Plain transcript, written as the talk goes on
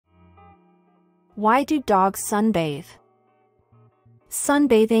Why do dogs sunbathe?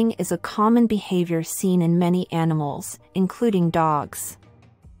 Sunbathing is a common behavior seen in many animals, including dogs.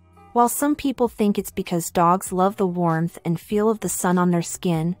 While some people think it's because dogs love the warmth and feel of the sun on their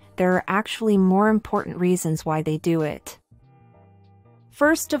skin, there are actually more important reasons why they do it.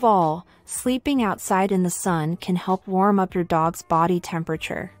 First of all, sleeping outside in the sun can help warm up your dog's body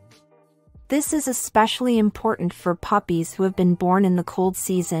temperature. This is especially important for puppies who have been born in the cold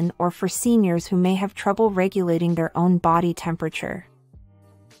season or for seniors who may have trouble regulating their own body temperature.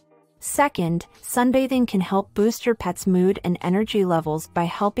 Second, sunbathing can help boost your pet's mood and energy levels by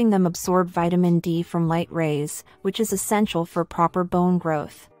helping them absorb vitamin D from light rays, which is essential for proper bone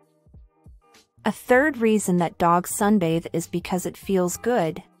growth. A third reason that dogs sunbathe is because it feels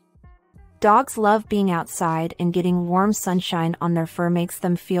good. Dogs love being outside, and getting warm sunshine on their fur makes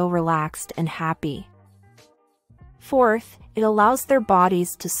them feel relaxed and happy. Fourth, it allows their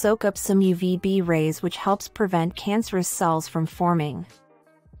bodies to soak up some UVB rays, which helps prevent cancerous cells from forming.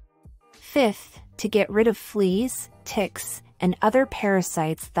 Fifth, to get rid of fleas, ticks, and other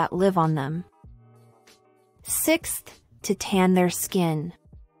parasites that live on them. Sixth, to tan their skin.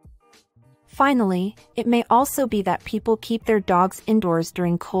 Finally, it may also be that people keep their dogs indoors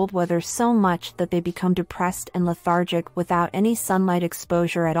during cold weather so much that they become depressed and lethargic without any sunlight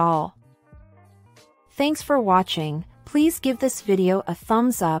exposure at all. Thanks for watching. Please give this video a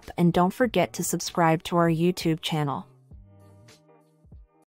thumbs up and don't forget to subscribe to our YouTube channel.